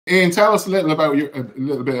Ian, tell us a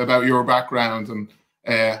little bit about your background and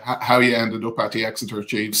how you ended up at the Exeter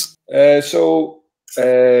Chiefs.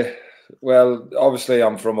 Well, obviously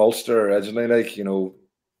I'm from Ulster originally, like, you know,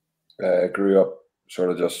 grew up sort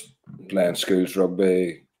of just playing schools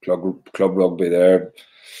rugby, club rugby there,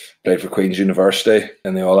 played for Queen's University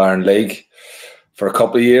in the All-Ireland League for a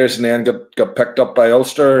couple of years, and then got picked up by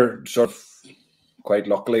Ulster, sort of quite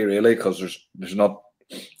luckily really, because there's not,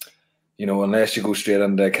 you know, unless you go straight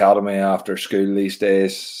into the academy after school these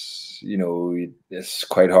days, you know, it's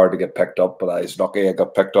quite hard to get picked up. But I was lucky, I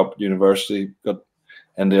got picked up at university, got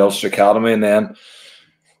in the Ulster Academy, and then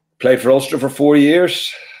played for Ulster for 4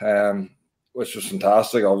 years, which was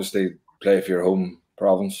fantastic. Obviously, play for your home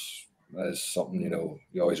province is something, you know,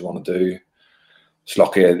 you always want to do. It's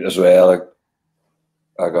lucky as well.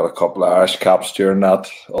 I got a couple of Irish caps during that,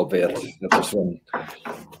 albeit it was when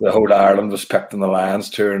the whole Ireland was picked in the Lions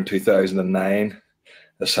tour in 2009.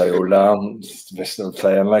 That's how old I am. We're still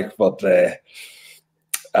playing, like. But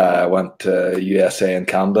I went to USA and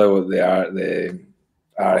Canada with the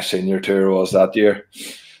Irish senior tour was that year.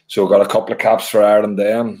 So I got a couple of caps for Ireland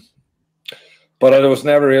then. But I was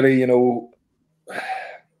never really, you know,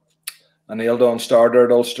 a nailed-on starter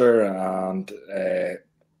at Ulster, and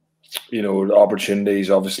you know, the opportunities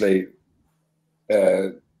obviously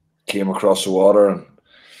came across the water, and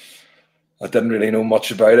I didn't really know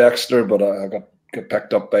much about Exeter, but I got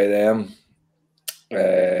picked up by them,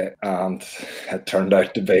 and it turned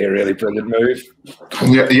out to be a really brilliant move.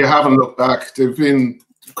 Yeah, you haven't looked back. They've been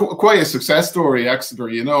quite a success story, Exeter.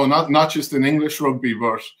 You know, not just in English rugby,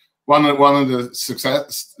 but one of the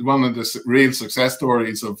real success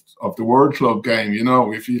stories of the World Club game. You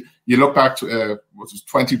know, if you look back to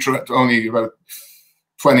only about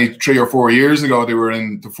 23 or 4 years ago, they were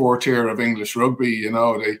in the 4th tier of English rugby. You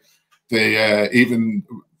know, they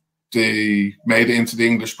made it into the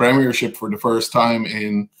English Premiership for the first time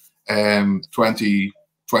in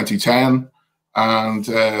 2010, and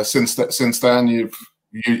since then you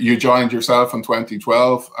joined yourself in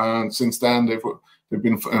 2012, and since then they've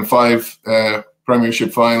been in 5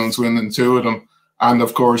 Premiership finals, winning 2 of them, and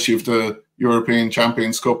of course you've the European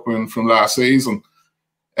Champions Cup win from last season.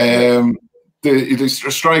 They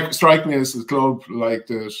strike me as a club like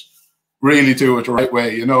that really do it the right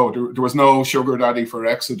way. You know, there was no sugar daddy for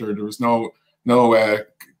Exeter. There was no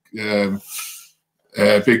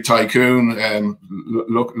big tycoon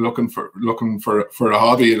looking for a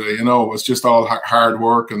hobby. You know, it was just all hard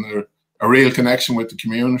work and a real connection with the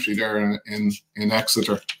community there in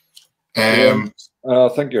Exeter. I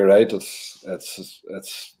think you're right. It's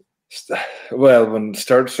well,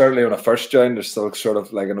 certainly when I first joined, there's still sort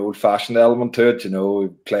of like an old-fashioned element to it. You know,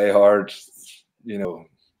 play hard, you know,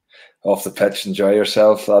 off the pitch, enjoy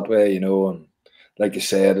yourself that way. You know, and like you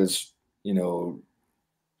said, is, you know,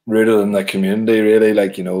 rooted in the community really.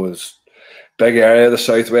 Like, you know, it's big area of the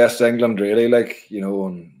southwest England really. Like, you know,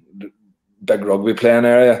 and big rugby playing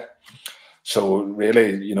area. So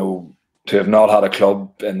really, you know, to have not had a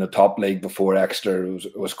club in the top league before Exeter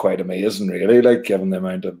was quite amazing, really. Like, given the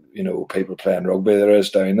amount of, you know, people playing rugby there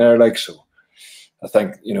is down there. Like, so I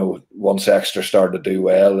think, you know, once Exeter started to do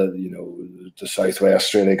well, you know, the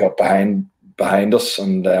southwest really got behind us,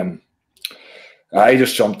 and I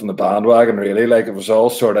just jumped on the bandwagon. Really, like, it was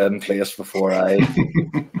all sort of in place before I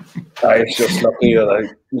was just lucky that I,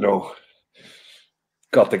 you know,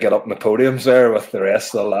 got to get up in the podiums there with the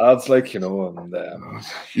rest of the lads, like, you know. And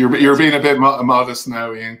you're being a bit modest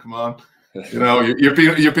now, Ian. Come on, you know,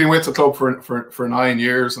 you've been with the club for 9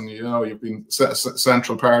 years, and you know you've been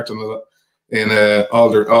central part in all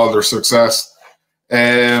their success.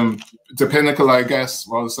 The pinnacle, I guess,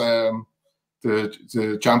 was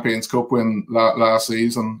the Champions Cup win last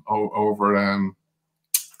season over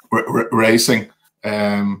Racing.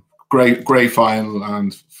 Great final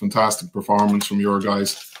and fantastic performance from your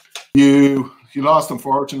guys. You lost,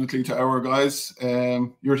 unfortunately, to our guys.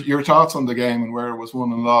 Your thoughts on the game and where it was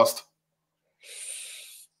won and lost?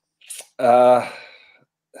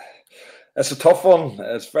 It's a tough one.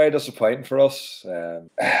 It's very disappointing for us.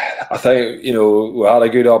 I think, you know, we had a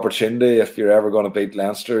good opportunity. If you're ever going to beat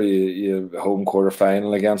Leinster, you have a home quarter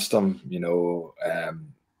final against them. You know,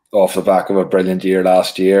 off the back of a brilliant year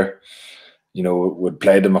last year. You know, we'd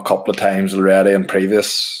played them a couple of times already in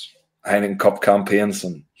previous Heineken Cup campaigns,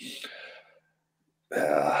 and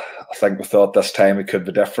I think we thought this time it could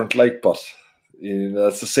be different. Like, but you know,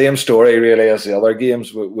 it's the same story really as the other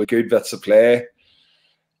games with good bits of play.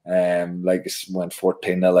 Like, it went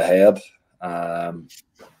 14-0 ahead.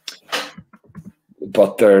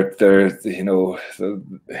 But they're you know,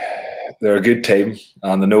 they're a good team,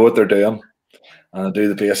 and they know what they're doing, and they do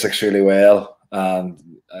the basics really well. And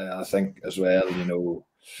I think as well, you know,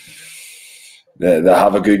 they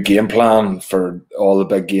have a good game plan for all the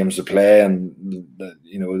big games they play, and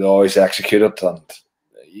you know, they always execute it. And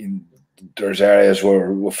you know, there's areas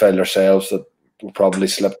where we felt ourselves that we probably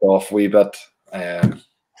slipped off a wee bit.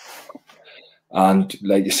 And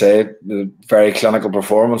like you said, the very clinical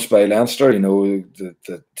performance by Leinster, you know,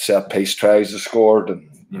 the set piece tries they scored, and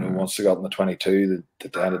you know, once they got in the 22, they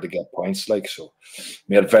tended to get points. Like, so,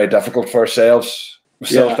 made it very difficult for ourselves. We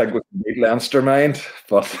still think we can beat Leinster, mind,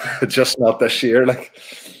 but just not this year. Like,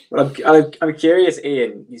 but I'm curious,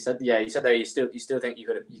 Ian. You said there you still think you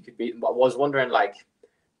could beat them. But I was wondering, like,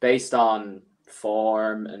 based on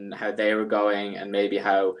form and how they were going, and maybe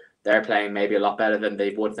how they're playing maybe a lot better than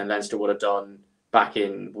Leinster would have done back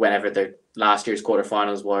in whenever the last year's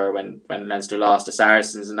quarterfinals were, when Leinster lost to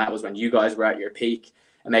Saracens, and that was when you guys were at your peak.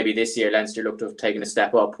 And maybe this year Leinster looked to have taken a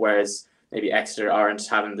step up, whereas maybe Exeter aren't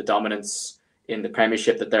having the dominance in the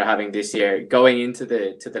Premiership that they're having this year. Going into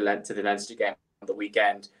the Leinster game on the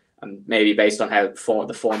weekend, and maybe based on how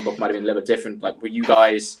the form book might have been a little bit different, like, were you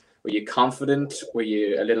confident? Were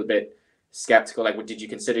you a little bit skeptical? Like, did you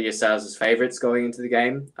consider yourselves as favourites going into the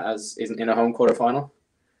game as in a home quarterfinal?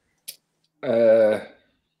 It's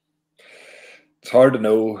hard to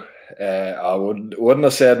know. I wouldn't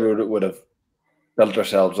have said we would have built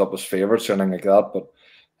ourselves up as favourites or anything like that, but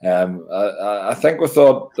I think we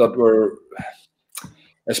thought that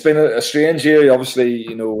it's been a strange year, obviously,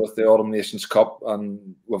 you know, with the Autumn Nations Cup,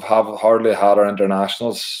 and we've hardly had our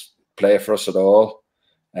internationals play for us at all.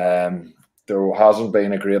 There wasn't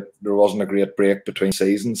a great break between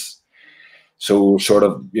seasons, so sort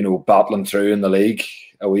of, you know, battling through in the league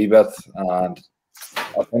a wee bit, and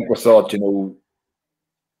I think we thought, you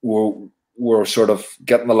know, we're sort of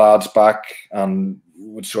getting the lads back and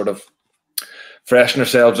would sort of freshen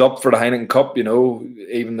ourselves up for the Heineken Cup, you know,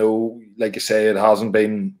 even though, like you say, it hasn't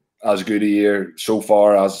been as good a year so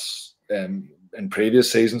far as in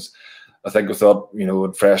previous seasons. I think we thought, you know,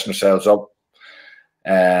 we'd freshen ourselves up.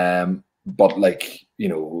 But, like, you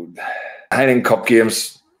know, Heineken Cup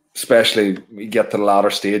games, especially we get to the latter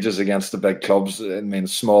stages against the big clubs, it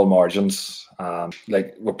means small margins.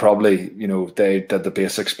 Like, we're probably, you know, they did the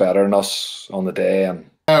basics better than us on the day. And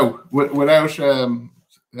now, without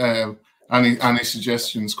any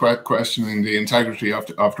suggestions questioning the integrity of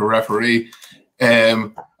the referee,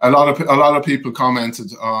 a lot of people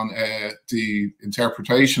commented on the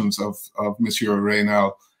interpretations of Monsieur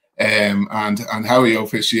Reynal and how he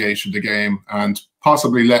officiated the game, and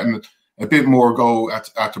possibly letting a bit more go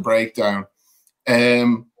at the breakdown.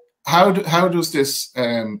 How does this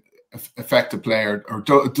affect a player, or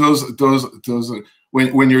does it,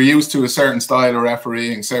 when you're used to a certain style of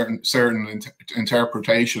refereeing, certain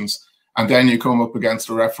interpretations, and then you come up against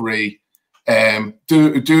a referee, do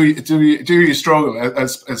you struggle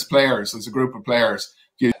as players, as a group of players?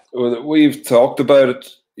 We've talked about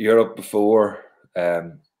it Europe before,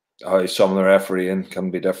 how some of the refereeing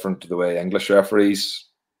can be different to the way English referees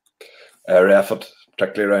ref it,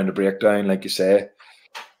 particularly around the breakdown, like you say.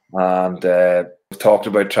 And we've talked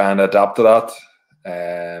about trying to adapt to that.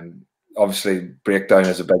 Obviously, breakdown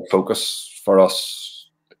is a big focus for us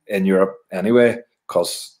in Europe anyway,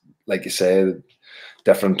 because, like you say,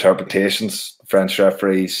 different interpretations. French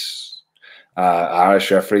referees,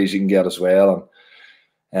 Irish referees you can get as well,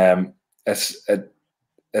 and it's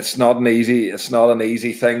not an easy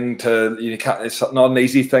thing to it's not an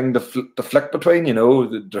easy thing to flick between. You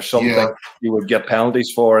know, there's something you would get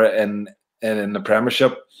penalties for in the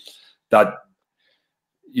Premiership that,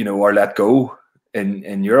 you know, are let go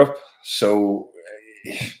in Europe. So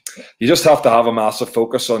you just have to have a massive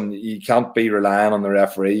focus on. You can't be relying on the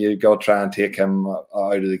referee. You got to try and take him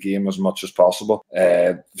out of the game as much as possible.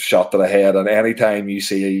 Shot to the head, and anytime you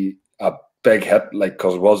see a big hit, like,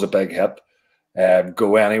 because it was a big hit,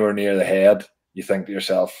 go anywhere near the head, you think to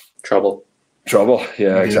yourself, trouble.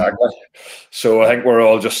 Yeah, exactly. So I think we're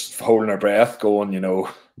all just holding our breath, going, you know,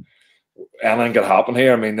 anything could happen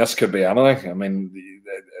here. I mean, this could be anything. I mean,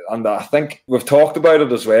 and I think we've talked about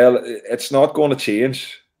it as well. It's not going to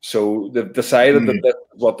change. So they've decided that that's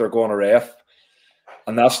what they're going to ref,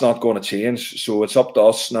 and that's not going to change. So it's up to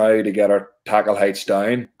us now to get our tackle heights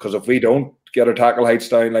down, because if we don't get our tackle heights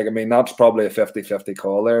down, like, I mean, that's probably a 50-50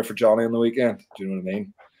 call there for Johnny on the weekend. Do you know what I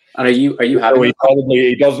mean? And are you happy?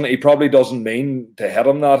 So he probably doesn't mean to hit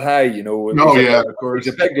him that high, you know. No, of course.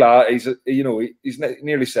 He's a big lad. He's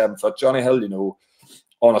nearly 7 foot. Johnny Hill, you know,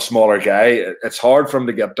 on a smaller guy, it's hard for him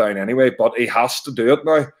to get down anyway. But he has to do it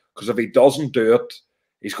now, because if he doesn't do it,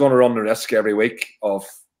 he's going to run the risk every week of,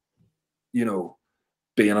 you know,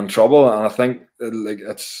 being in trouble. And I think, like,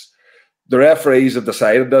 the referees have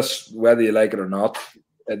decided this, whether you like it or not.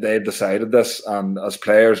 They've decided this, and as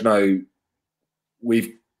players now,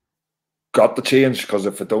 we've got to change, because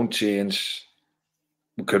if it don't change,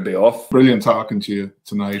 we could be off. Brilliant talking to you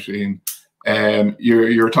tonight, Ian.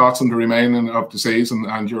 Your thoughts on the remaining of the season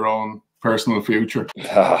and your own personal future?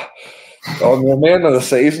 On the remaining of the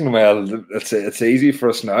season, well, it's easy for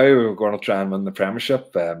us now. We're going to try and win the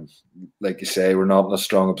Premiership. Like you say, we're not in a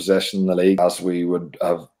stronger position in the league as we would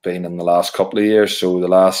have been in the last couple of years. So the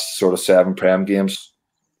last sort of 7 Prem games,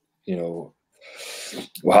 you know,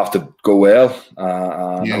 we'll have to go well,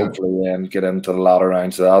 and hopefully then get into the latter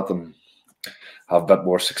rounds of that and have a bit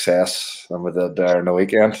more success than we did there in the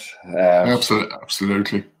weekend.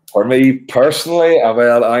 Absolutely. For me personally,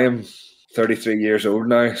 well, I am 33 years old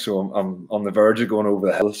now, so I'm on the verge of going over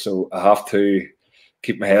the hill. So I have to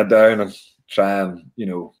keep my head down and try and, you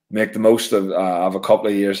know, make the most of. I have a couple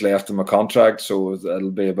of years left in my contract, so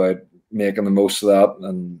it'll be about making the most of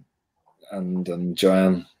that and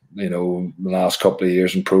enjoying, you know, the last couple of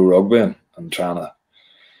years in pro rugby and trying to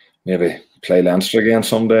maybe play Leinster again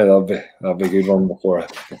someday. That'd be a good one before I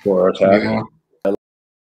retire. Yeah.